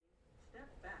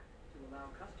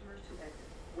customers to exit.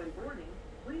 When boarding,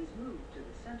 please move to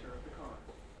the center of the car.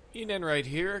 Ian Enright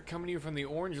here, coming to you from the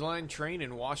Orange Line train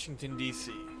in Washington,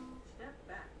 D.C. Step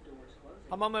back, doors closing.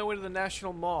 I'm on my way to the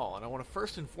National Mall, and I want to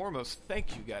first and foremost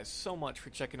thank you guys so much for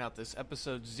checking out this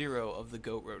episode 0 of the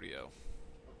Goat Rodeo.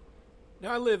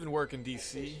 Now, I live and work in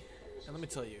D.C., and let me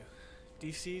tell you,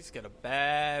 D.C.'s got a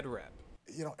bad rep.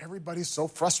 You know, everybody's so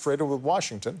frustrated with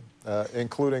Washington,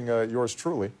 including yours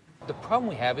truly. The problem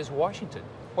we have is Washington.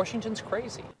 Washington's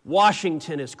crazy.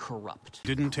 Washington is corrupt.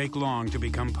 Didn't take long to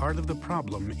become part of the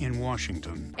problem in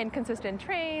Washington. Inconsistent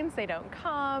trains, they don't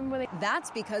come.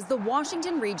 That's because the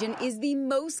Washington region is the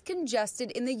most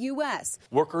congested in the U.S.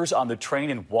 Workers on the train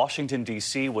in Washington,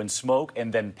 D.C., when smoke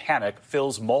and then panic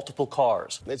fills multiple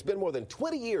cars. It's been more than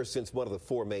 20 years since one of the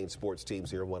four main sports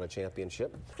teams here won a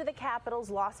championship. After the Capitals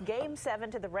lost Game 7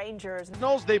 to the Rangers.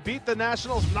 They beat the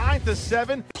Nationals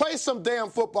 9-7. Play some damn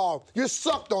football. You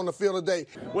sucked on the field today.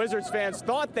 Wizards fans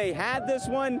thought they had this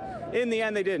one. In the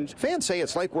end, they didn't. Fans say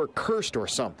it's like we're cursed or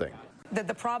something.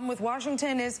 The problem with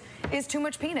Washington is too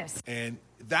much penis. And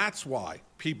that's why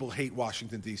people hate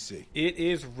Washington, D.C. It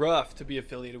is rough to be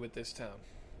affiliated with this town.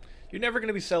 You're never going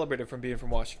to be celebrated from being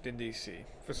from Washington, D.C.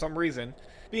 For some reason,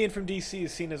 being from D.C.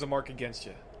 is seen as a mark against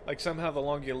you. Like somehow the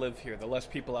longer you live here, the less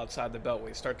people outside the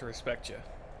Beltway start to respect you.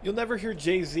 You'll never hear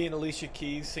Jay-Z and Alicia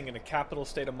Keys singing a capital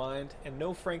state of mind, and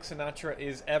no Frank Sinatra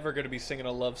is ever going to be singing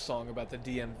a love song about the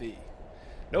DMV.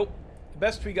 Nope. The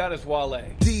best we got is Wale.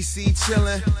 DC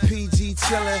chillin', PG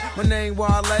chillin', my name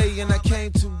Wale, and I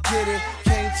came to get it,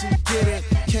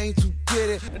 came to get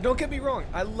it. And don't get me wrong,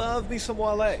 I love me some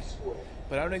Wale,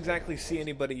 but I don't exactly see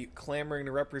anybody clamoring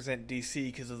to represent DC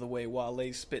because of the way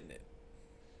Wale's spitting it.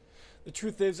 The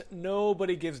truth is,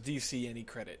 nobody gives DC any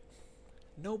credit.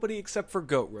 Nobody except for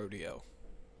Goat Rodeo.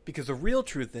 Because the real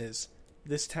truth is,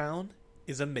 this town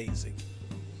is amazing.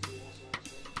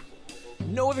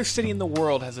 No other city in the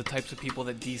world has the types of people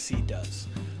that DC does.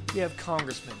 We have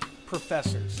congressmen,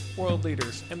 professors, world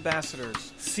leaders,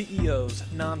 ambassadors, CEOs,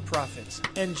 nonprofits,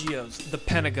 NGOs, the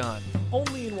Pentagon.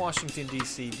 Only in Washington,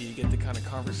 D.C. do you get the kind of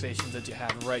conversations that you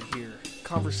have right here.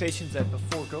 Conversations that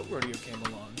before Goat Rodeo came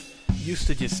along used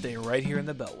to just stay right here in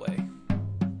the Beltway.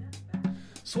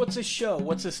 So what's this show?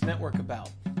 What's this network about?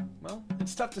 Well,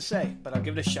 it's tough to say, but I'll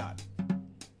give it a shot.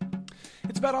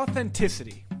 It's about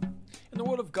authenticity. In the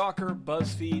world of Gawker,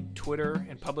 BuzzFeed, Twitter,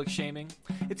 and public shaming,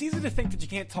 it's easy to think that you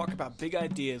can't talk about big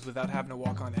ideas without having to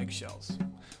walk on eggshells.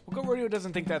 Well, Goat Rodeo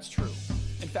doesn't think that's true.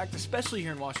 In fact, especially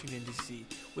here in Washington, D.C.,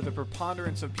 with a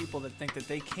preponderance of people that think that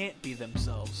they can't be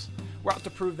themselves, we're out to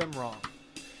prove them wrong.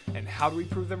 And how do we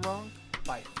prove them wrong?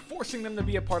 By forcing them to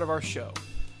be a part of our show.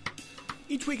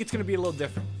 Each week it's going to be a little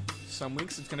different. Some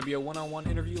weeks it's going to be a one-on-one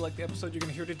interview like the episode you're going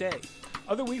to hear today.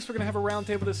 Other weeks we're going to have a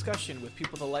roundtable discussion with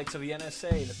people the likes of the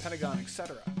NSA, the Pentagon,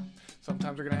 etc.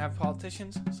 Sometimes we're going to have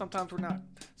politicians, sometimes we're not.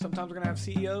 Sometimes we're going to have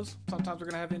CEOs, sometimes we're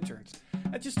going to have interns.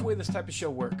 That's just the way this type of show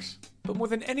works. But more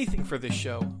than anything for this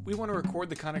show, we want to record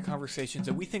the kind of conversations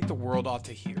that we think the world ought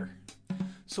to hear.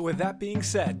 So with that being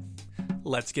said,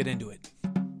 let's get into it.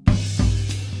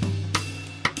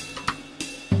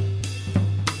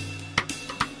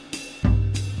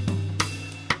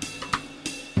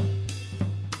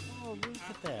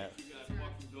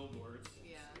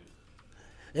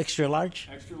 Extra large?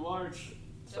 Extra large.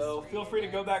 So feel free to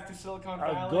go back to Silicon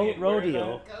Valley. Goat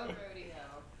Rodeo. Goat Rodeo.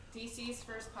 DC's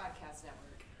first podcast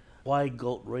network. Why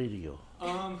Goat Radio?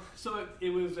 So it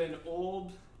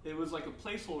was like a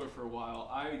placeholder for a while.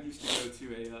 I used to go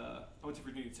to I went to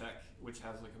Virginia Tech, which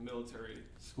has like a military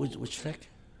school. Which tech?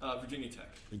 Virginia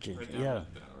Tech. Virginia, right down yeah.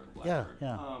 Blackbird.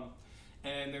 Yeah.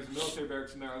 And there's a military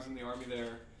barracks in there. I was in the Army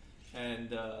there. And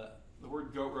the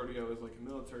word Goat Rodeo is like a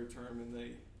military term, and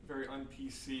they very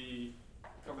un-PC,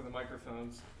 cover the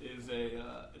microphones, is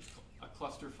it's a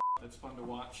cluster that's fun to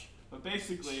watch. But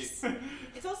basically...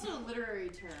 It's also a literary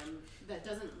term that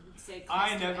doesn't say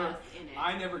I cluster F in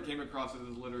it. never came across it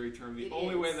as a literary term. The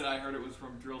only way that I heard it was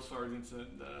from drill sergeants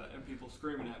and people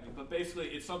screaming at me. But basically,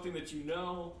 it's something that you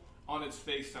know on its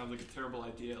face sounds like a terrible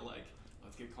idea, like,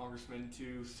 let's get Congressman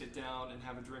to sit down and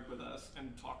have a drink with us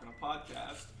and talk on a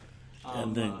podcast.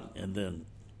 And then...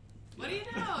 What do you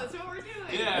know? It's what we're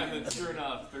doing. Yeah, and then sure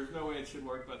enough, there's no way it should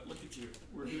work, but look at you.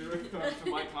 We're here with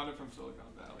Congressman Mike Condon from Silicon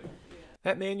Valley. Yeah.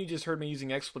 That man you just heard me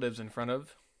using expletives in front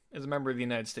of is a member of the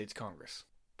United States Congress.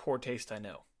 Poor taste, I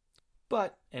know.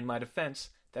 But, in my defense,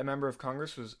 that member of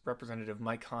Congress was Representative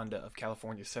Mike Honda of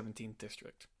California's 17th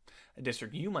District, a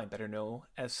district you might better know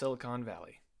as Silicon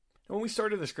Valley. And when we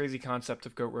started this crazy concept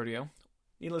of Goat Rodeo,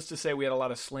 needless to say, we had a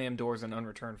lot of slammed doors and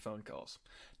unreturned phone calls.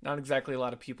 Not exactly a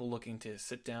lot of people looking to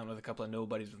sit down with a couple of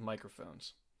nobodies with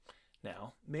microphones.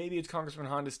 Now, maybe it's Congressman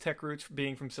Honda's tech roots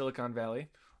being from Silicon Valley,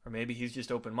 or maybe he's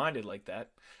just open-minded like that,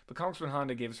 but Congressman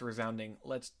Honda gave us a resounding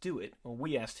let's do it when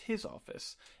we asked his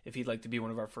office if he'd like to be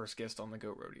one of our first guests on the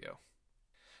Goat Rodeo.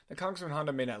 Now, Congressman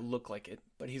Honda may not look like it,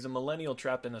 but he's a millennial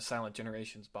trapped in a silent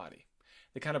generation's body.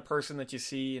 The kind of person that you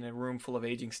see in a room full of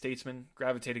aging statesmen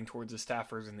gravitating towards the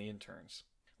staffers and the interns.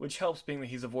 Which helps being that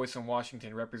he's a voice in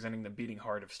Washington representing the beating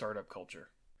heart of startup culture.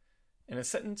 In a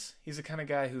sentence, he's the kind of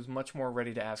guy who's much more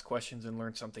ready to ask questions and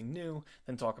learn something new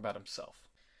than talk about himself.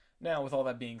 Now, with all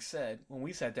that being said, when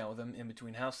we sat down with him in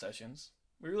between house sessions,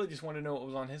 we really just wanted to know what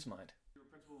was on his mind. You were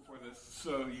principal before this,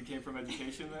 so you came from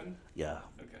education then? Yeah.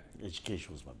 Okay.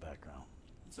 Education was my background.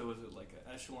 So was it like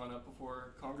an echelon up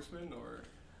before congressman, or?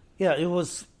 Yeah, it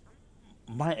was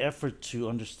my effort to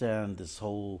understand this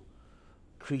whole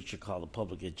creature called the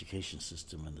public education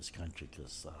system in this country,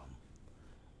 because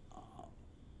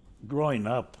growing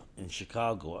up in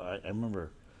Chicago, I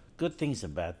remember good things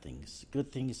and bad things.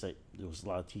 Good things, that there was a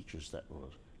lot of teachers that were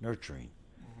nurturing.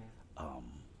 Mm-hmm.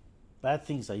 Bad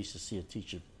things, I used to see a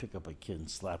teacher pick up a kid and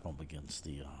slap him against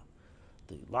the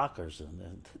lockers, and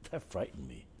then that frightened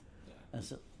me. Yeah. I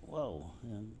said, whoa.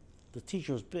 And the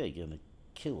teacher was big, and the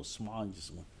kid was small, and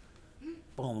just went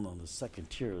boom on the second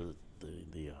tier of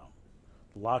the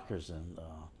lockers and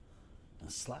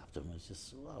slapped him. It's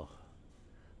just, whoa,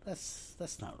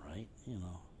 that's not right, you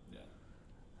know. Yeah.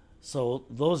 So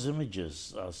those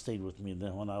images stayed with me. And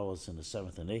then when I was in the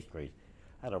 7th and 8th grade,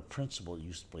 I had a principal who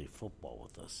used to play football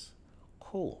with us.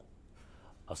 Cool.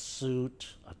 A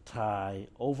suit, a tie,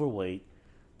 overweight,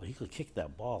 but he could kick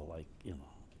that ball like, you know,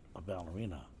 a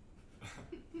ballerina.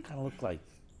 Kind of looked like,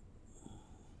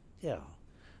 yeah,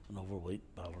 an overweight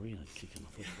ballerina kicking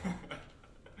a football.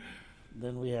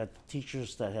 Then we had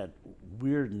teachers that had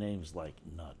weird names like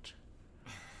Nut.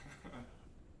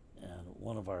 And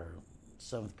one of our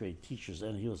 7th grade teachers,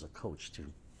 and he was a coach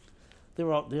too, they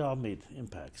all made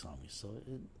impacts on me. So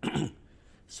it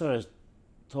sort of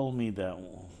told me that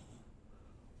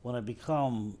when I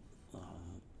become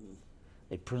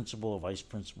a principal, a vice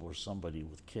principal, or somebody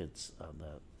with kids,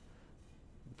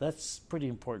 that's pretty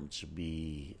important to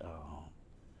be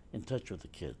in touch with the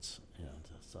kids,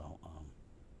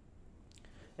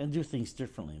 and do things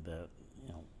differently that, you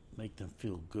know, make them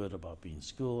feel good about being in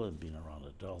school and being around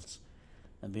adults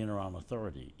and being around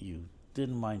authority. You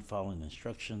didn't mind following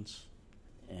instructions,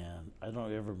 and I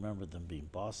don't ever remember them being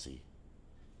bossy.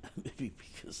 Maybe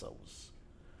because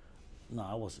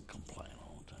I wasn't compliant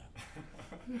all the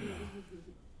time. Yeah.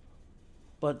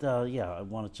 But I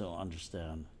wanted to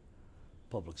understand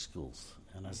public schools.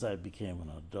 And as I became an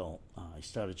adult, I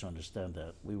started to understand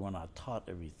that we were not taught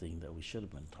everything that we should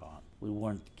have been taught. We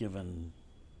weren't given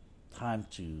time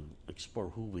to explore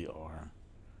who we are.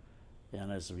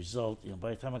 And as a result, you know, by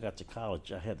the time I got to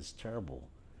college, I had this terrible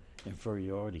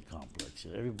inferiority complex.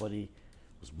 Everybody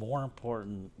was more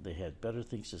important. They had better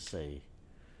things to say.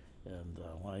 And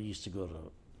when I used to go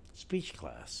to speech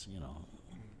class, you know,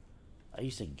 I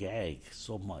used to gag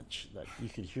so much that you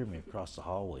could hear me across the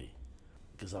hallway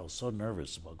because I was so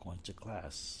nervous about going to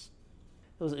class.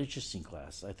 It was an interesting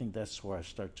class. I think that's where I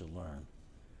start to learn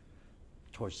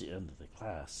towards the end of the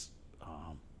class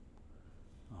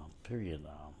period,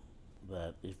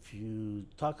 that if you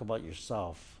talk about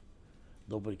yourself,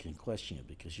 nobody can question you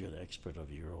because you're the expert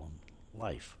of your own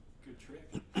life. Good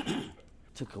trick.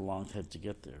 Took a long time to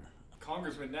get there.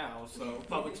 Congressman now, so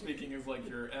public speaking is like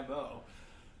your MO.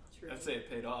 True. I'd say it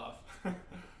paid off.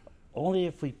 Only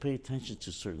if we pay attention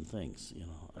to certain things, you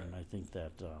know. Right. And I think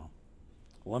that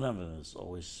one of them is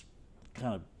always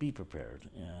kind of be prepared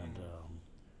and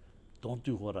don't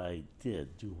do what I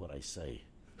did, do what I say.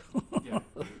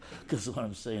 Because what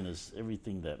I'm saying is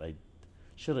everything that I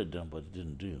should have done but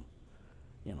didn't do.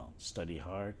 You know, study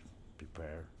hard,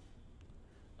 prepare.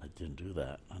 I didn't do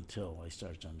that until I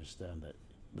started to understand that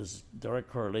there's a direct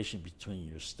correlation between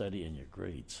your study and your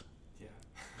grades.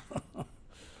 Yeah.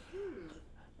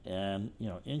 And, you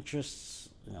know, interests,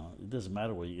 you know, it doesn't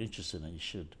matter what you're interested in. You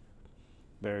should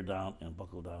bear down and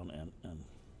buckle down and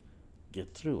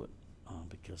get through it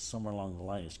because somewhere along the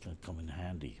line it's going to come in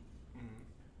handy.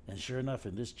 Mm-hmm. And sure enough,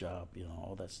 in this job, you know,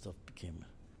 all that stuff became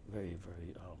very,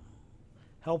 very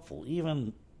helpful.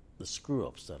 Even the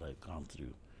screw-ups that I've gone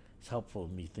through, it's helpful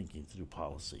in me thinking through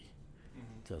policy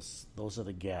because those are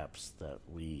the gaps that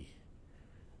we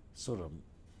sort of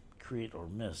create or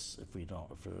miss if we're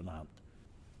not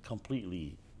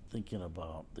completely thinking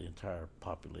about the entire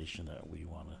population that we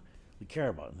care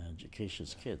about in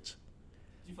education's kids.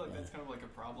 Do you feel like that's kind of like a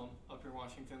problem up here in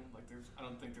Washington? Like I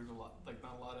don't think there's not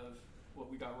a lot of what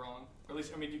we got wrong? Or at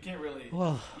least, I mean, you can't really.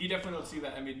 Well, you definitely don't see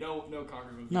that. I mean, no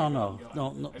congressman. No.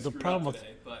 I The screwed problem up with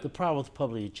today, the problem with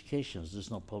public education is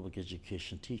there's no public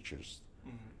education teachers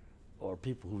or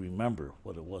people who remember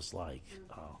what it was like.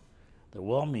 They're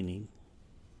well-meaning,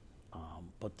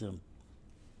 but then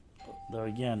there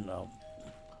again,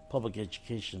 public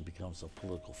education becomes a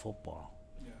political football,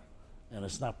 and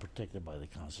it's not protected by the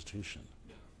Constitution.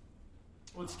 Yeah.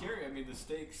 Well, it's scary. I mean, the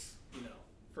stakes,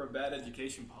 for a bad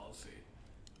education policy,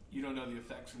 you don't know the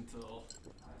effects until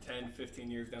 10, 15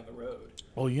 years down the road.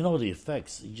 Oh, you know the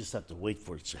effects. You just have to wait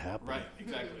for it to happen. Right,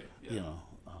 exactly. Yeah.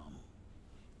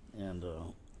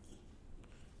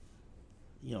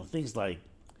 Things like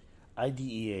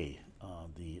IDEA,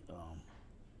 the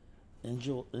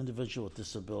Individual with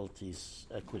Disabilities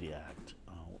Equity Act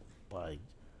by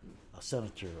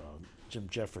Senator Jim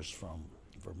Jeffers from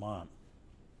Vermont.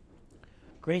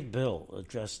 Great bill,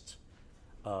 addressed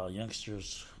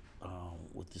youngsters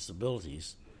with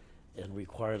disabilities and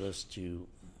required us to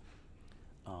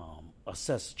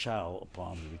assess a child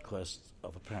upon the request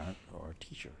of a parent or a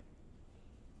teacher.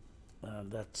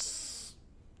 That's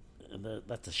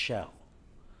a shall.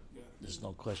 Yeah. There's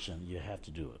no question you have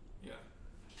to do it.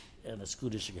 Yeah. And the school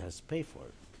district has to pay for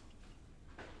it.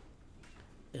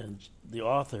 And the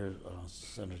author,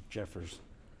 Senator Jeffers,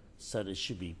 said it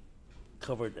should be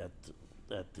covered at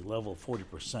the level of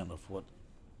 40% of what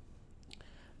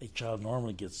a child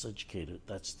normally gets educated.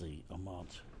 That's the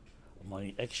amount of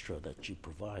money extra that you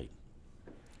provide.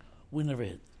 We never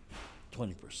hit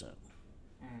 20%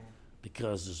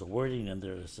 because there's a wording in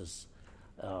there that says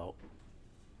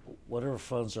whatever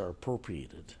funds are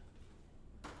appropriated.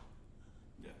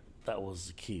 Yeah. That was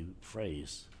the key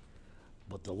phrase.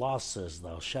 But the law says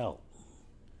thou shalt.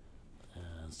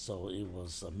 And so it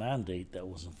was a mandate that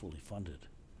wasn't fully funded.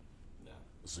 Yeah.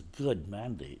 It was a good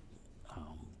mandate.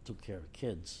 Took care of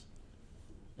kids.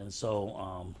 And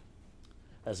so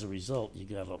as a result, you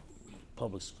got a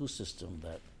public school system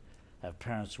that have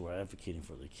parents who are advocating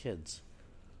for their kids.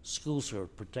 Schools who are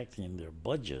protecting their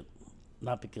budget,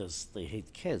 not because they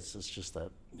hate kids, it's just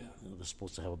that they're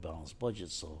supposed to have a balanced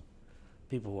budget. So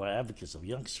people who are advocates of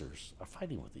youngsters are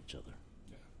fighting with each other.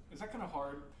 Yeah. Is that kind of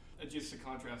hard? Just a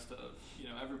contrast of,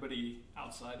 everybody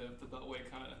outside of the Beltway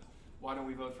kind of, why don't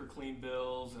we vote for clean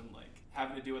bills and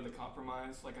having to do with the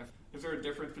compromise? Is there a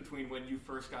difference between when you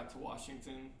first got to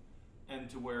Washington and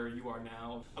to where you are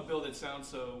now? A bill that sounds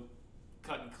so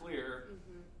cut and clear,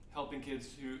 helping kids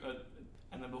who,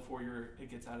 and then before it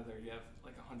gets out of there, you have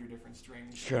 100 different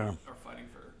strings Sure. that are fighting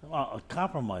for. Well, a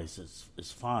compromise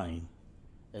is fine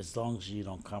as long as you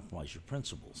don't compromise your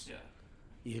principles. Yeah.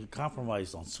 You can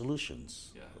compromise on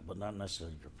solutions, Yeah. but not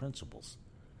necessarily your principles.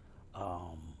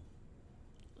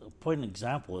 A point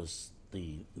example is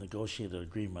the negotiated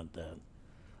agreement that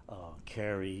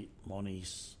Kerry,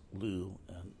 Moniz, Lou,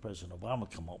 and President Obama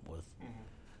come up with.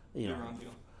 The Iran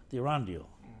deal. The Iran deal.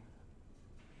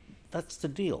 That's the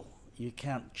deal. You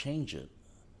can't change it.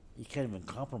 You can't even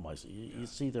compromise it.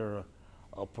 It's either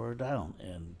up or down.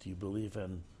 And do you believe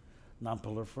in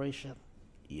non-proliferation?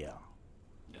 Yeah.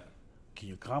 Can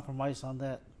you compromise on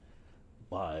that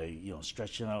by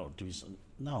stretching out or doing something?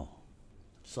 No.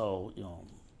 So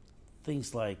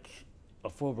things like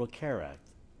Affordable Care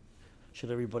Act. Should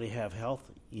everybody have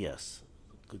health? Yes.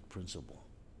 Good principle.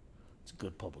 It's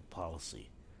good public policy.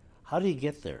 How do you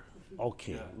get there?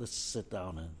 Okay, let's sit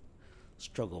down and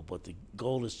struggle. But the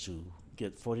goal is to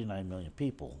get 49 million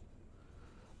people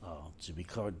to be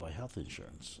covered by health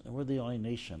insurance, and we're the only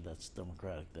nation that's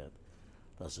democratic that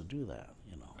doesn't do that.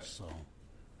 Right.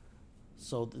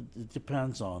 So it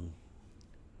depends on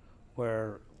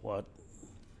what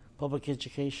public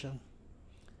education.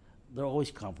 They're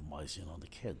always compromising on the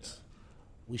kids. Yeah.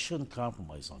 We shouldn't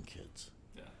compromise on kids.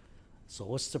 Yeah. So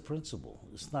what's the principle?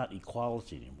 It's not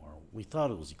equality anymore. We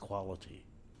thought it was equality.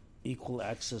 Equal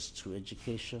access to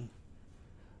education.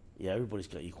 Yeah, everybody's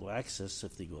got equal access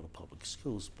if they go to public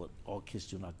schools, but all kids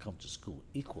do not come to school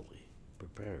equally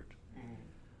prepared.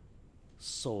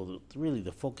 So really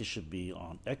the focus should be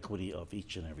on equity of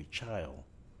each and every child,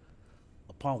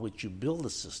 upon which you build a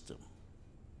system.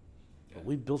 But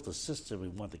we built a system we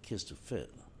want the kids to fit.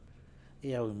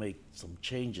 Yeah, we make some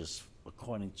changes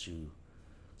according to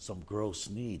some gross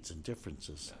needs and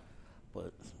differences,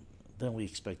 but then we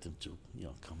expect them to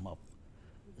come up.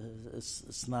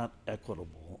 It's not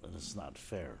equitable and it's not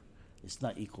fair. It's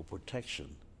not equal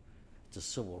protection. It's a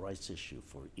civil rights issue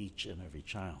for each and every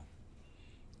child.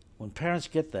 When parents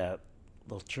get that,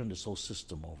 they'll turn this whole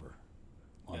system over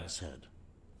on its head.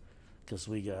 Because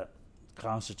we got,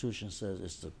 Constitution says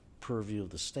it's the purview of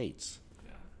the states.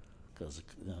 because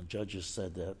judges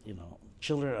said that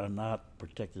children are not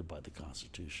protected by the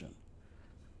Constitution.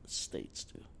 States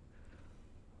do.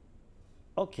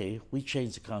 Okay, we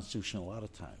change the Constitution a lot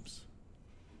of times.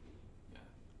 Yeah.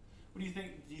 What do you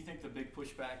think? Do you think the big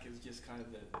pushback is just kind of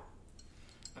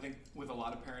I think with a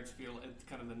lot of parents feel it's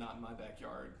kind of the not in my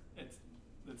backyard.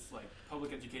 It's like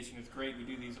public education is great. We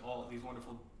do these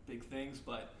wonderful big things,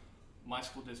 but my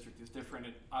school district is different,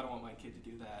 and I don't want my kid to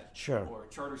do that. Sure. Or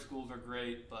charter schools are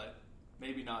great, but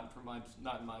maybe not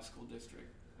in my school district.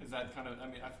 Is that kind of? I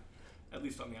mean, at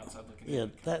least on the outside looking. Yeah,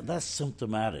 that's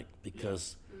symptomatic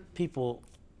because people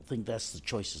think that's the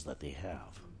choices that they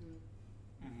have.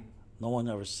 Mm-hmm. No one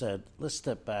ever said, let's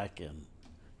step back and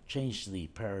change the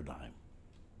paradigm.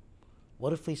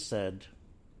 What if we said,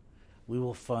 we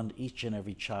will fund each and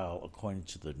every child according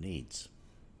to their needs?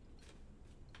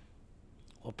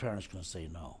 Well, parents are going to say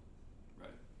no. Right.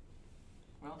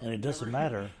 Well, and it doesn't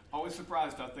matter. Always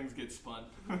surprised how things get spun.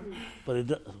 But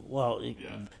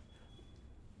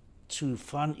to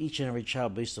fund each and every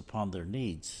child based upon their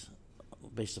needs,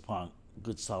 based upon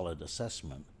good, solid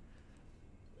assessment,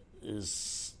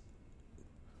 is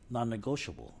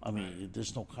non-negotiable. I mean,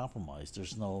 there's no compromise.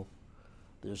 There's no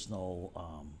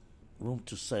room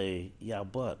to say,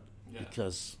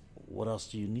 because what else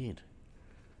do you need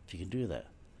if you can do that?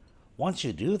 Once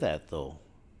you do that, though,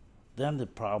 then the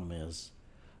problem is,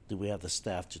 do we have the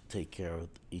staff to take care of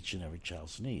each and every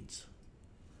child's needs?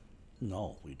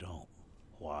 No, we don't.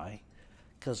 Why?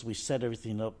 Because we set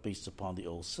everything up based upon the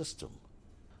old system.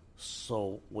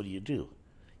 So what do?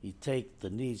 You take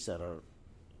the needs that are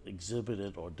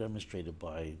exhibited or demonstrated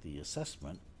by the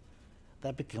assessment,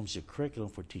 that becomes your curriculum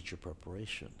for teacher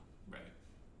preparation.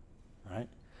 Right?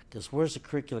 Because where's the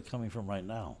curriculum coming from right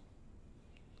now?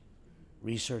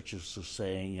 Researchers are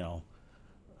saying,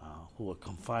 who are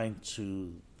confined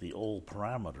to the old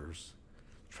parameters,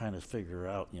 trying to figure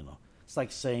out, it's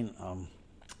like saying,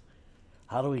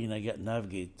 how do we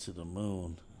navigate to the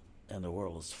moon and the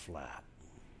world is flat?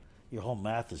 Your whole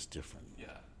math is different.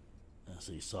 Yeah.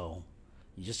 See, so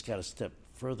you just got to step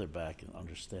further back and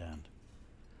understand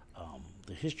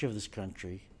the history of this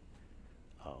country,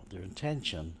 their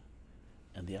intention,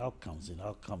 and the outcomes. And the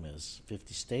outcome is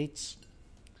 50 states,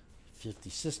 50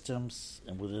 systems,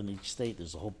 and within each state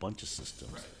there's a whole bunch of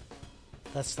systems. Right.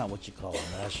 That's not what you call a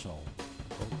national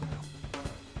program.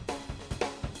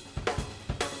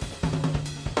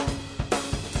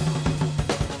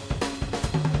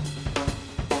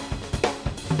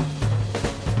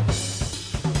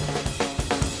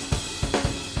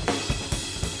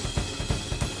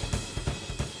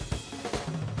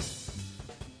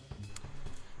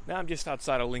 Now I'm just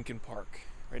outside of Lincoln Park,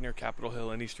 right near Capitol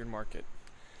Hill and Eastern Market.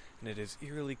 And it is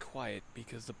eerily quiet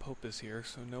because the Pope is here,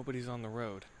 so nobody's on the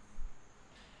road.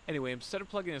 Anyway, instead of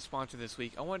plugging a sponsor this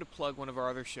week, I wanted to plug one of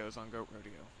our other shows on Goat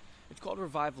Rodeo. It's called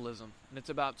Revivalism, and it's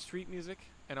about street music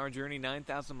and our journey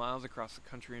 9,000 miles across the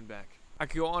country and back. I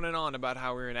could go on and on about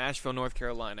how we were in Asheville, North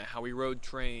Carolina, how we rode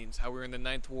trains, how we were in the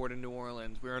 9th Ward in New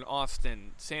Orleans, we were in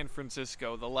Austin, San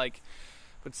Francisco, the like.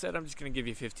 But instead, I'm just going to give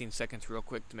you 15 seconds real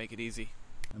quick to make it easy.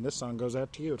 And this song goes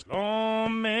out to you. Oh,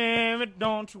 Mary,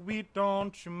 don't you weep,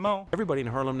 don't you moan. Everybody in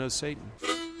Harlem knows Satan.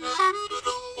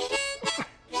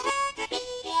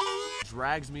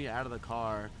 Drags me out of the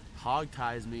car, hog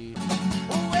ties me.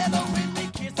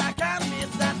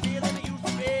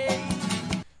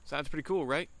 Sounds pretty cool,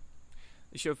 right?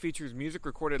 The show features music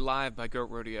recorded live by Goat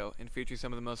Rodeo and features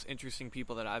some of the most interesting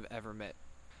people that I've ever met.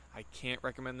 I can't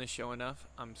recommend this show enough.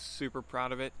 I'm super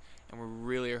proud of it, and we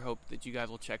really hope that you guys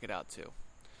will check it out too.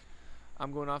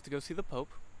 I'm going off to go see the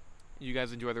Pope. You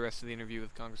guys enjoy the rest of the interview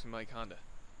with Congressman Mike Honda.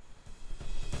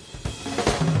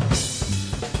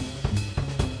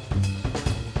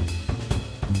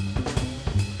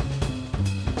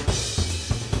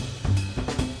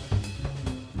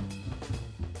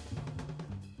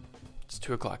 It's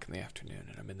 2 o'clock in the afternoon,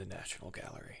 and I'm in the National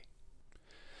Gallery.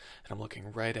 And I'm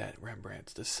looking right at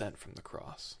Rembrandt's Descent from the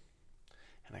Cross.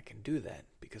 And I can do that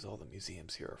because all the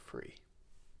museums here are free.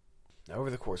 Now,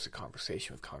 over the course of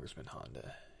conversation with Congressman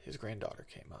Honda, his granddaughter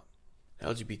came up.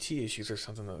 LGBT issues are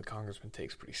something that the congressman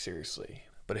takes pretty seriously,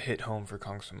 but it hit home for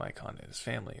Congressman Mike Honda and his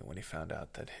family when he found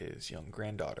out that his young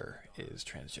granddaughter is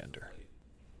transgender.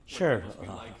 Sure.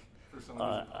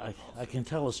 I can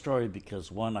tell a story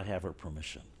because, one, I have her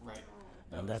permission. Right.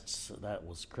 And that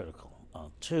was critical.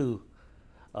 Two,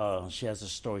 she has a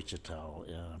story to tell,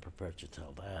 and I'm prepared to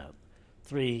tell that.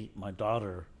 Three, my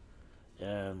daughter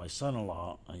and my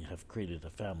son-in-law have created a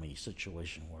family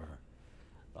situation where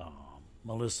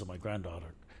Melissa, my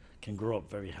granddaughter, can grow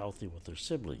up very healthy with her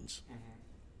siblings.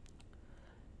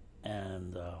 Mm-hmm.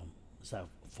 And is that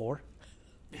 4?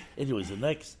 Anyways, the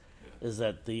next is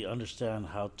that they understand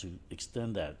how to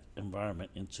extend that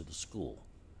environment into the school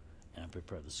and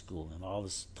prepare the school. And all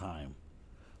this time,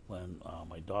 when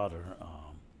my daughter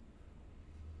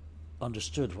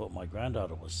understood what my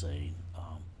granddaughter was saying,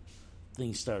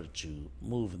 things started to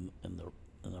move in the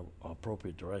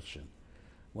appropriate direction.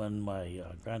 When my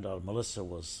granddaughter Melissa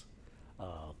was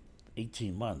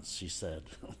 18 months, she said,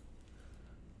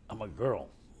 "I'm a girl,"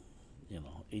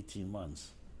 18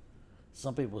 months.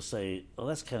 Some people say, "Oh,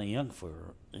 that's kind of young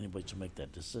for anybody to make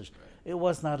that decision." Right. It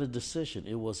was not a decision;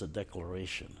 it was a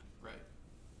declaration. Right.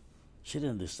 She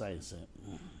didn't decide and say,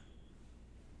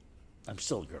 "I'm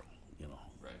still a girl."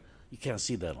 Right. You can't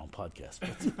see that on podcasts.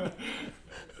 But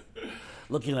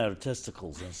looking at her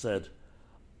testicles and said,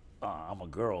 "I'm a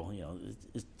girl."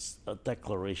 It's a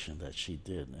declaration that she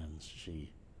did, and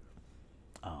she.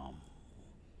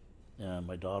 And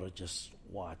my daughter just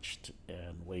watched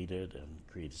and waited and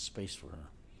created space for her.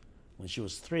 When she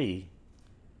was 3,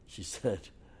 she said,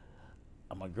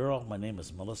 "I'm a girl, my name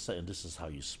is Melissa, and this is how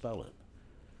you spell it."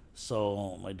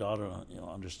 So my daughter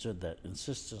understood that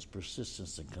insistence,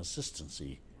 persistence, and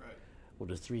consistency were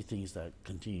the 3 things that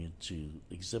continued to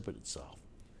exhibit itself.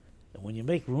 And when you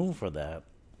make room for that,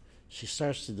 she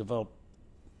starts to develop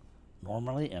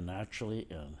normally and naturally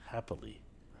and happily.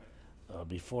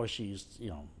 Before she used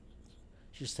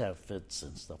to have fits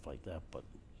and stuff like that, but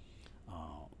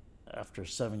after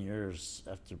 7 years,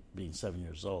 after being 7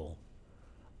 years old,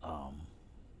 my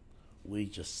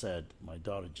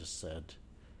daughter just said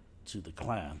to the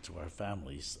clan, to our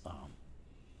families,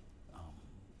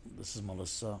 "This is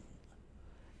Melissa,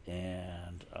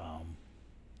 and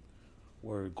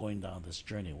we're going down this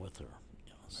journey with her,"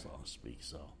 so to speak.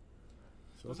 So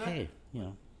okay,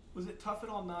 Was it tough at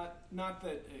all? Not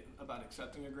that about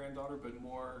accepting a granddaughter, but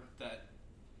more that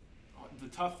the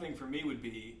tough thing for me would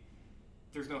be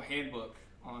there's no handbook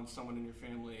on someone in your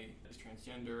family is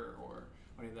transgender or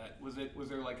any of that. Was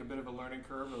there like a bit of a learning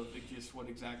curve of just what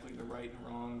exactly the right and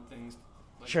wrong things?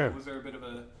 Sure. Was there a bit of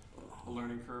a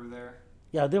learning curve there?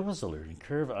 Yeah, there was a learning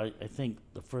curve. I think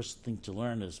the first thing to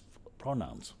learn is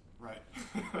pronouns. Right.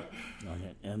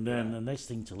 Okay. And then the next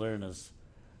thing to learn is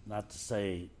not to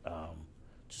say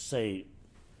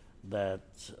that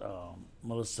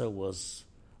Melissa was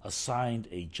assigned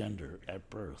a gender at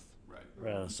birth,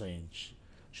 rather than saying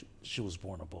she was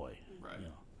born a boy. Right.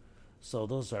 So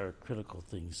those are critical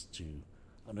things to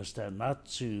understand, not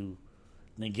to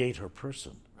negate her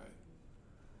person.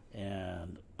 Right.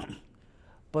 And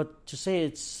but to say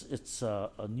it's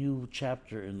a new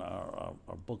chapter in our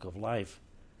book of life,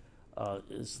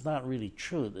 it's not really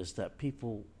true. It's that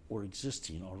people were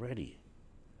existing already.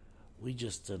 We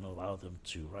just didn't allow them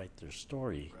to write their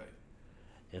story. Right.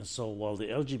 And so while the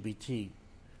LGBT,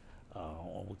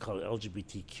 we call it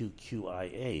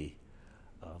LGBTQIA,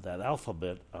 that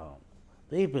alphabet,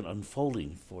 they've been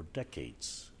unfolding for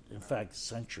decades, in fact,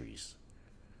 centuries.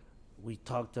 We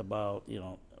talked about,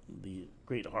 the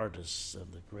great artists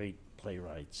and the great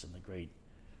playwrights and the great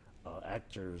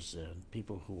actors and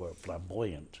people who were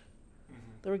flamboyant.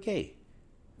 Mm-hmm. They were gay.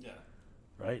 Yeah.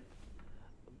 Right?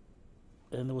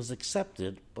 And it was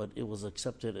accepted, but it was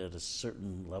accepted at a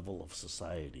certain level of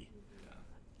society.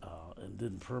 Yeah. And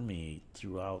didn't permeate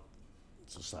throughout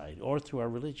society or through our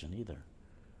religion either.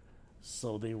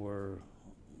 So they were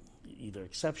either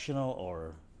exceptional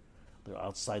or they're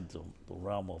outside the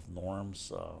realm of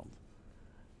norms.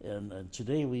 And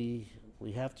today we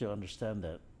have to understand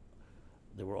that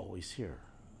they were always here,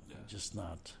 just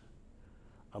not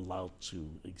allowed to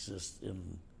exist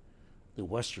in the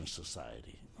Western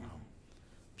society. Mm-hmm.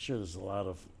 I'm sure there's a lot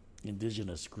of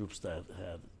indigenous groups that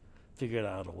had figured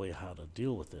out a way how to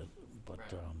deal with it, but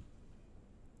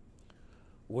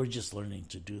we're just learning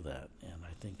to do that, and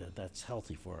I think that that's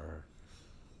healthy for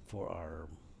our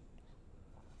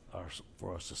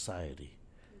society.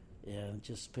 And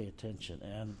just pay attention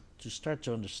and to start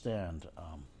to understand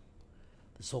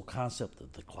this whole concept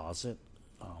of the closet.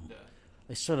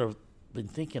 I sort of been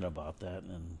thinking about that,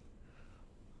 and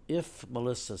if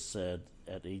Melissa said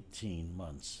at 18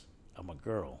 months, "I'm a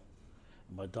girl,"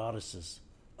 and my daughter says,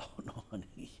 "Oh no,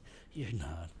 honey, you're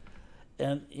not,"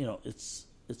 and it's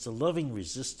a loving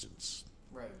resistance,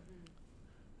 right?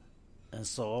 And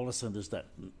so all of a sudden there's that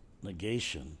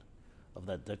negation of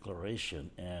that declaration,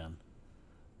 and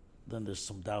then there's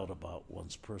some doubt about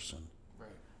one's person. Right.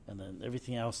 And then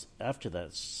everything else after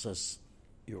that says,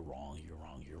 "You're wrong, you're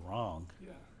wrong, you're wrong."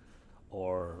 Yeah.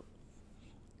 Or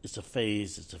it's a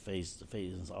phase,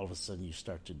 and all of a sudden you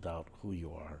start to doubt who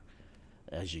you are.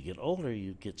 As you get older,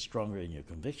 you get stronger in your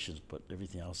convictions, but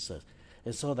everything else says.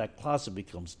 And so that closet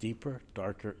becomes deeper,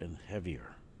 darker, and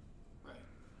heavier. Right.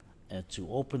 And to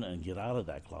open and get out of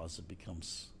that closet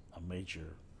becomes a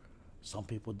major. Some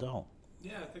people don't.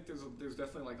 Yeah, I think there's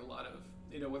definitely like a lot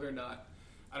of, whether or not,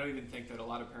 I don't even think that a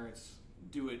lot of parents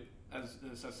do it as a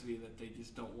necessity that they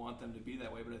just don't want them to be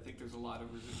that way, but I think there's a lot of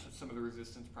some of the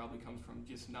resistance probably comes from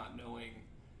just not knowing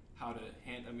how to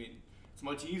handle. I mean, it's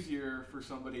much easier for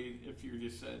somebody if you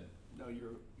just said, no,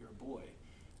 you're a boy,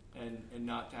 and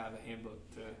not to have a handbook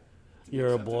to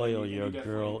you're a boy or you're a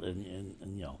girl, and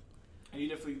you know. And you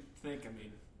definitely think, I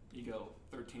mean, you go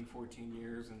 13, 14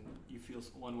 years and you feel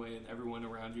one way and everyone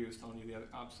around you is telling you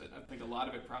the opposite. I think a lot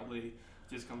of it probably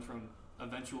just comes from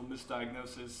eventual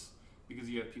misdiagnosis because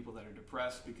you have people that are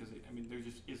depressed because, there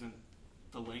just isn't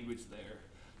the language there.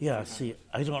 Yeah, see,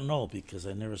 I don't know because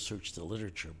I never searched the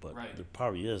literature, but right. There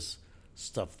probably is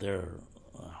stuff there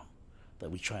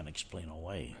that we try and explain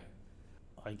away.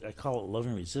 Right. I call it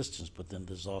loving resistance, but then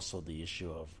there's also the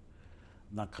issue of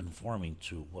not conforming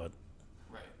to what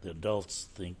right. the adults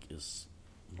think is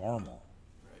normal.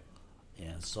 Right.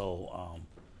 And so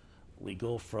we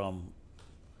go from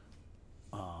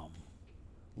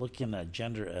looking at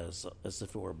gender as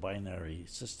if it were a binary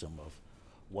system of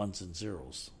ones and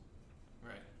zeros.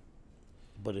 Right.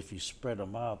 But if you spread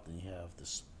them out, then you have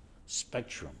this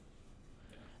spectrum.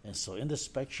 Yeah. And so in the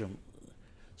spectrum,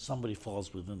 somebody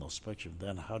falls within those spectrum.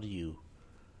 Then how do you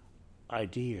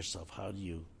ID yourself? How do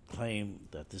you claim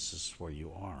that this is where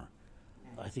you are?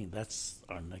 I think that's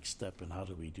our next step in how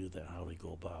do we do that, how do we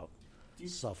go about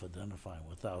self-identifying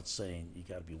without saying you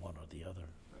got to be one or the other.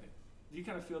 Right. Do you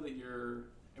kind of feel that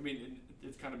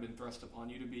it's kind of been thrust upon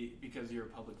you to be, because you're a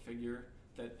public figure,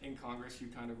 that in Congress you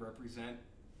kind of represent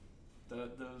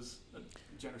those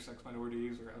gender, sex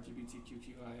minorities or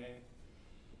LGBTQIA?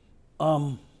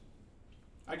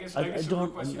 I guess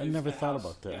I never thought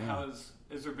about that.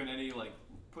 Has there been any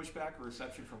pushback or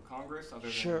reception from Congress?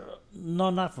 Sure. No,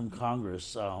 not from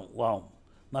Congress. Well,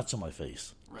 not to my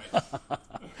face. Right.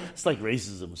 It's like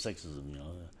racism and sexism,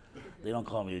 They don't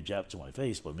call me a Jap to my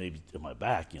face, but maybe to my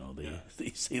back, they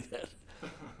say that.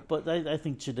 But I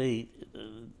think today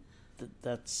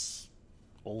that's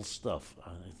old stuff.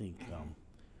 I think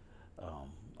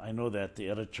I know that the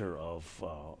editor of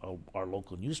our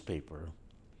local newspaper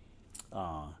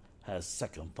has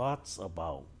second thoughts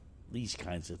about these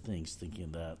kinds of things,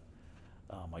 thinking that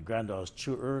my granddaughter's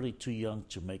too early, too young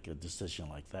to make a decision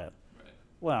like that. Right.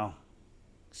 Well,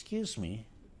 excuse me.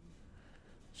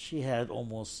 She had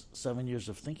almost 7 years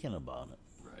of thinking about it.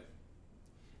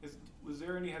 Right. Was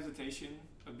there any hesitation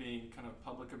of being kind of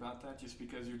public about that, just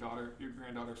because your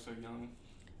granddaughter's so young?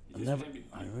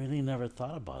 I really never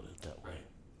thought about it that way.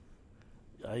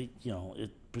 Right.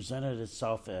 It presented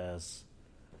itself as,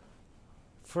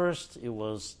 first it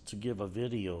was to give a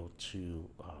video to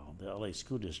the LA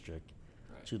School District,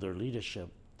 right. to their leadership,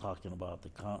 talking about the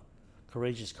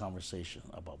courageous conversation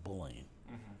about bullying.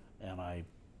 Mm-hmm. And I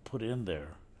put in there,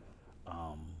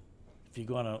 if you're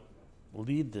going to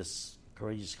lead this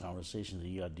courageous conversation, then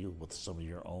you got to deal with some of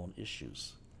your own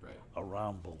issues right.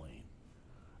 around bullying,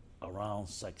 around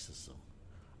sexism,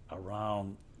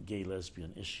 around gay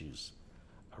lesbian issues,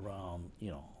 around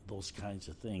those kinds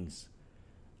of things.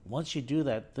 Once you do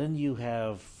that, then you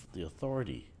have the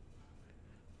authority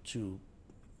to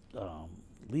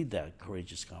lead that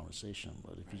courageous conversation.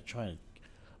 But if you try to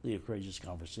lead a courageous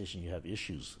conversation, you have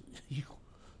issues,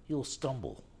 you'll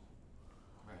stumble.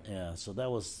 Right. And so that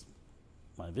was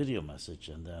my video message.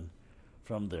 And then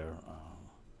from there,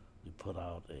 we put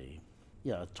out a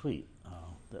tweet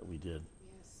that we did.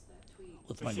 Yes, that tweet.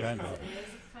 With my granddaughter. It was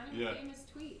kind of a famous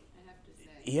tweet, I have to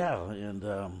say. Yeah, and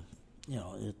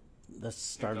that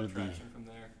started the. From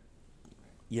there.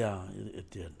 Yeah, it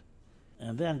did,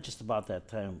 and then just about that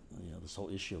time, this whole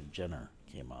issue of Jenner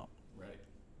came out. Right.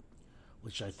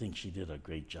 Which I think she did a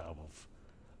great job of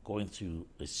going through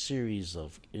a series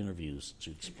of interviews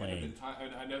to explain.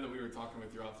 I know that we were talking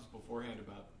with your office beforehand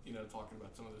about talking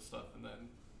about some of this stuff, and then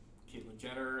Caitlyn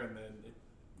Jenner, and then it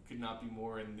could not be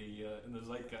more in the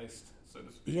zeitgeist, so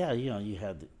to speak. Yeah, you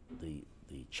had the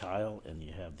child and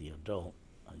you have the adult.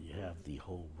 You have the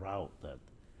whole route that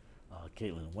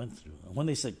Caitlyn went through. And when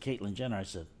they said Caitlyn Jenner, I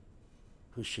said,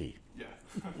 "Who's she?" Yeah.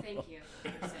 Thank you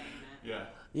for saying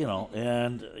that. Yeah.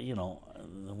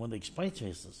 And when they explained to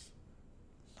me, I says,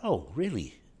 "Oh,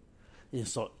 really?" And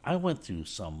so I went through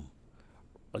some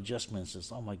adjustments. Says,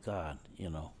 "Oh my God,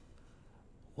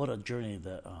 what a journey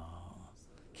that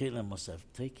Caitlyn must have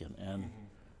taken." And mm-hmm.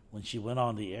 when she went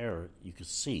on the air, you could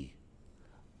see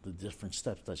the different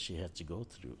steps that she had to go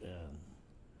through,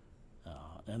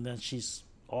 and then she's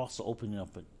also opening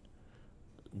up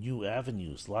new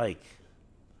avenues. Like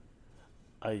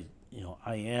I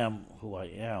am who I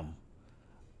am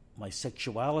My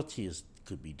sexuality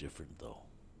could be different, though.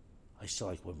 I still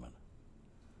like women,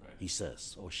 he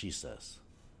says, or she says.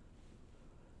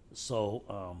 So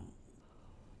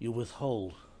you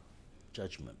withhold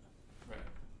judgment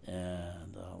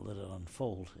and let it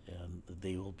unfold, and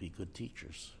they will be good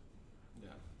teachers.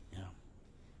 Yeah.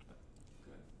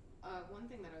 Good. One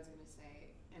thing that I was going to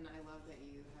say, and I love that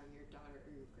you have your daughter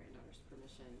or your granddaughter's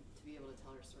permission to be able to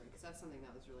tell her story, because that's something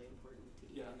that was really important to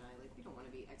Ian and I. Like, we don't want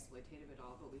to be exploitative at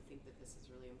all, but we think that this is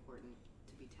really important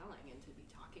to be telling and to be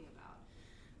talking about.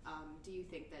 Do you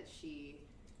think that she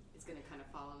is going to kind of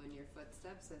follow in your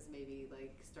footsteps as maybe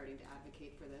like starting to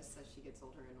advocate for this as she gets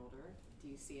older and older? Do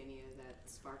you see any of that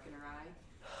spark in her eye?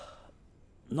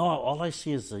 No, all I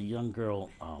see is a young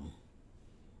girl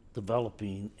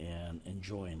developing and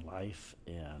enjoying life,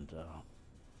 and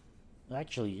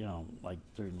actually, like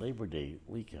during Labor Day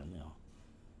weekend,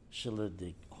 she led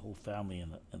the whole family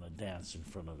in a dance in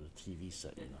front of the TV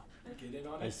set. Get in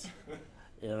on it.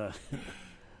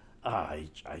 I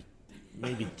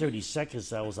maybe 30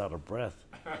 seconds I was out of breath,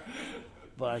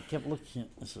 but I kept looking.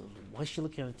 I said, "Why is she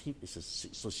looking at the TV?" He says,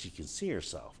 "So she can see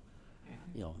herself."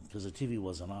 Because the TV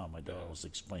wasn't on. My daughter was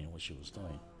explaining what she was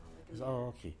doing. I said,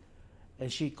 "Oh, okay."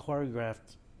 And she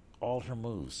choreographed all her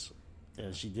moves,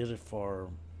 and she did it for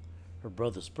her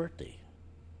brother's birthday.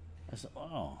 I said,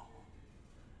 "Oh,"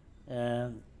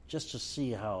 and just to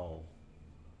see how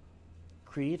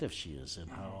creative she is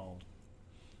and how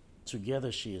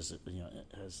together she is,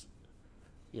 it's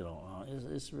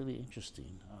really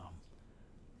interesting.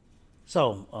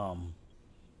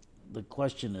 The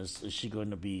question is she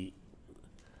going to be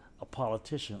a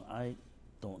politician? I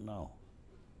don't know.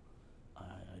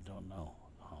 I don't know.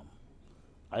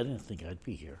 I didn't think I'd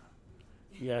be here.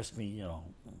 You asked me,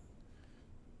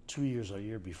 2 years or a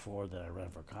year before that I ran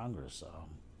for Congress.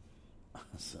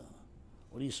 So,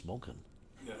 what are you smoking?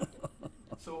 Yeah.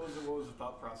 So what was the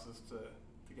thought process to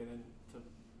get into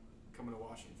coming to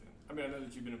Washington? I mean, I know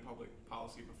that you've been in public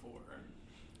policy before.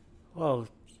 Well,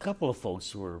 a couple of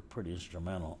folks were pretty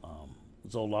instrumental.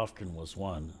 Zoe Lofgren was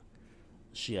one.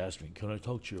 She asked me, "Can I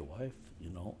talk to your wife?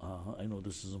 I know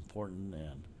this is important."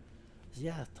 And I said,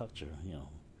 "Yeah, talk to her."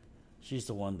 She's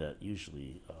the one that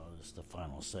usually is the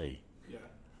final say. Yeah.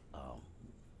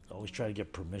 I always try to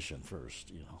get permission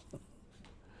first.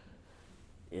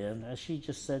 And she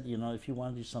just said, if you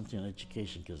want to do something in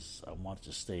education, because I wanted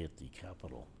to stay at the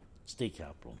state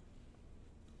capitol,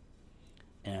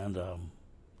 and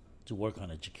to work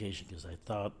on education, because I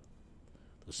thought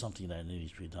there's something that needed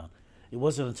to be done. It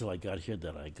wasn't until I got here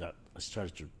that I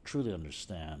started to truly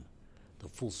understand the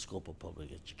full scope of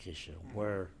public education,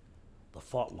 where the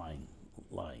fault line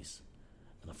lies.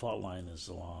 And the fault line is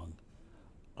along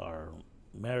our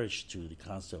marriage to the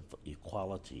concept of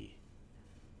equality,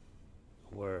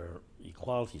 where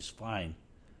equality is fine,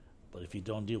 but if you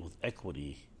don't deal with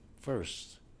equity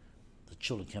first, the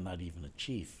children cannot even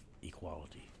achieve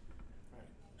equality. Right.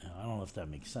 And I don't know if that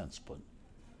makes sense, but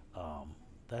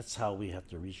that's how we have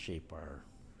to reshape our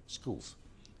schools.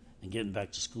 And getting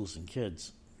back to schools and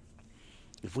kids,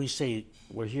 if we say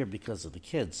we're here because of the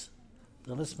kids,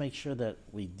 then let's make sure that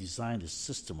we design a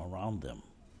system around them,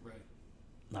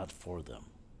 not for them.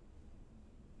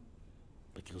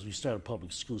 Because we started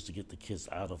public schools to get the kids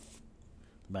out of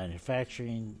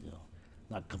manufacturing,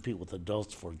 not compete with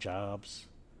adults for jobs.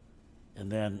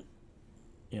 And then,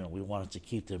 we wanted to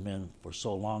keep them in for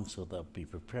so long so they'll be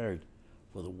prepared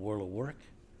for the world of work.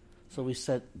 So we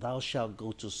said, "Thou shalt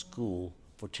go to school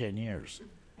for 10 years,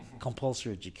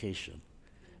 compulsory education.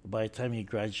 By the time you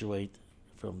graduate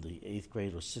from the 8th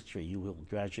grade or 6th grade, you will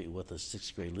graduate with a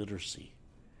 6th grade literacy,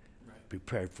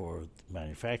 prepared for the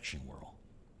manufacturing world."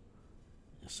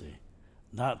 You see,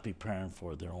 not preparing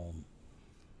for their own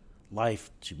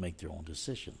life to make their own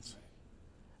decisions.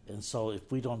 And so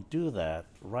if we don't do that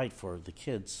right for the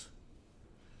kids,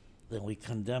 then we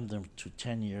condemn them to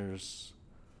 10 years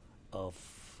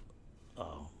of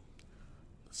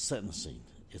sentencing.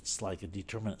 It's like a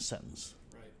determinate sentence.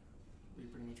 Right. We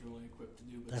pretty much are only equipped to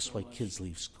do. That's why kids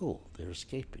leave school. They're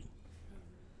escaping.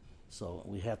 So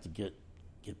we have to get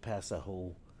past that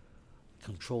whole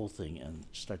control thing and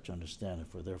start to understand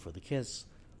if we're there for the kids,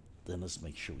 then let's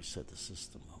make sure we set the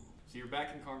system up. So you're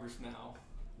back in Congress now.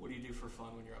 What do you do for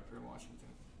fun when you're up here in Washington?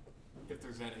 If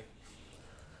there's any.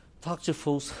 Talk to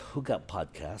folks who got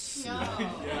podcasts.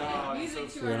 No. Music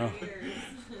to our ears.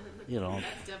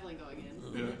 That's definitely going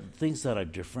in. Yeah. Things that are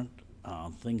different,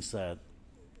 things that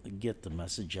get the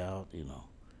message out,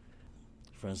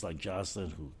 Friends like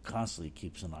Jocelyn, who constantly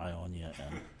keeps an eye on you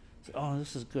and say, "Oh,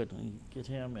 this is good." And you get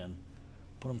him and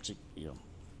put them to,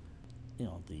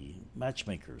 the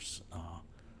matchmakers,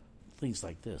 things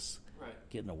like this. Right.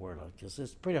 getting the word out, because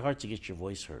it's pretty hard to get your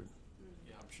voice heard.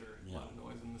 Yeah, I'm sure. A lot of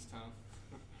noise in this town.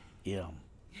 Yeah.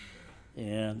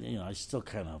 And, you know, I still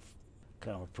kind of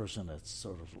a person that's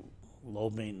sort of low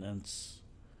maintenance,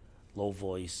 low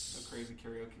voice. No crazy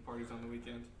karaoke parties on the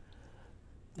weekend?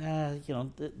 You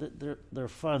know, they're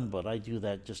fun, but I do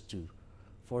that just to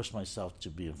force myself to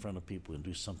be in front of people and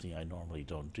do something I normally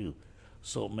don't do.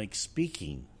 So it makes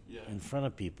speaking in front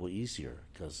of people easier,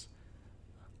 because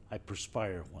I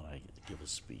perspire when I give a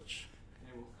speech.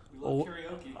 Hey, well, we love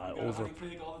karaoke. We go to Honey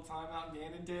Pig all the time out in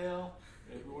Gannondale.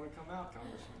 If we want to come out,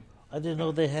 Congressman. I didn't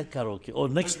know they had karaoke. Oh,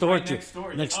 next door. Next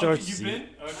door. You've been?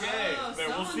 Okay.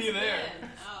 We'll see you there.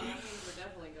 Oh, that means we're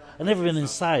definitely going. I've never been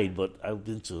inside, but I've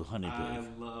been to Honey Pig. I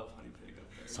love Honey Pig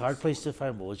up there. It's a hard place to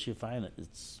find, but once you find it,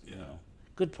 it's you know,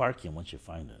 good parking once you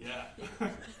find it. Yeah.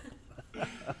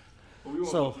 Well, we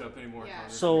won't look you up anymore. Yeah.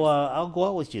 So I'll go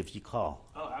out with you if you call.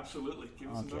 Oh, absolutely.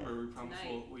 Give us a number. We promise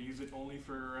we'll use it only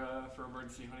for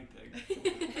emergency Honey Pig.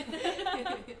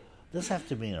 Doesn't have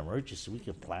to be an emergency. We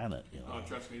can plan it. You know. Oh,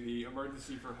 trust me, the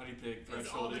emergency for Honey Pig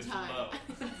threshold is low.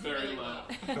 Very low.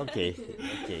 Okay.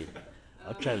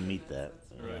 I'll try to meet that.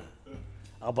 Right.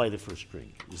 I'll buy the first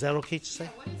drink. Is that okay to say?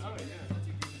 Oh, yeah.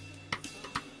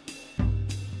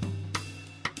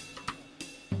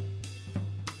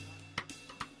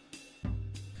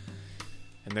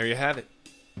 And there you have it.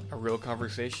 A real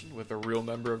conversation with a real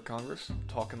member of Congress,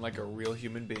 talking like a real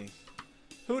human being.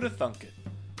 Who'd have thunk it?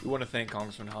 We want to thank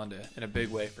Congressman Honda in a big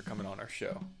way for coming on our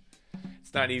show.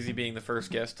 It's not easy being the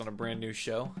first guest on a brand new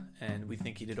show, and we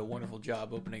think he did a wonderful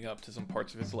job opening up to some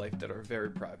parts of his life that are very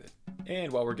private.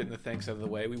 And while we're getting the thanks out of the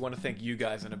way, we want to thank you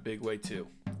guys in a big way too.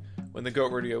 When the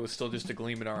Goat Radio was still just a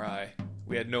gleam in our eye,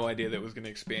 we had no idea that it was going to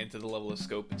expand to the level of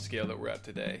scope and scale that we're at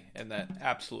today, and that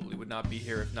absolutely would not be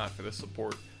here if not for the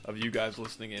support of you guys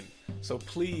listening in. So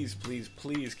please, please,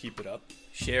 please keep it up.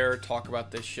 Share, talk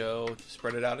about this show,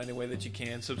 spread it out any way that you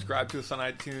can. Subscribe to us on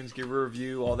iTunes, give a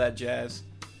review, all that jazz.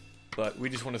 But we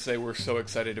just want to say we're so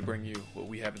excited to bring you what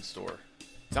we have in store.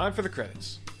 Time for the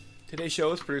credits. Today's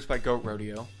show is produced by Goat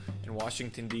Rodeo in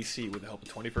Washington, D.C. with the help of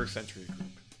 21st Century Group.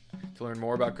 To learn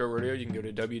more about Goat Rodeo, you can go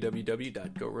to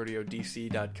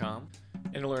www.goatrodeodc.com.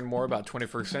 And to learn more about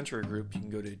 21st Century Group, you can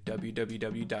go to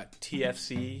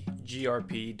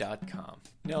www.tfcgrp.com.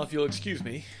 Now, if you'll excuse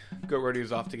me, Goat Rodeo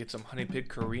is off to get some Honey Pig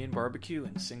Korean barbecue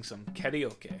and sing some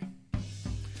karaoke.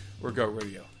 We're Goat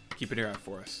Rodeo. Keep an ear out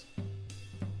for us.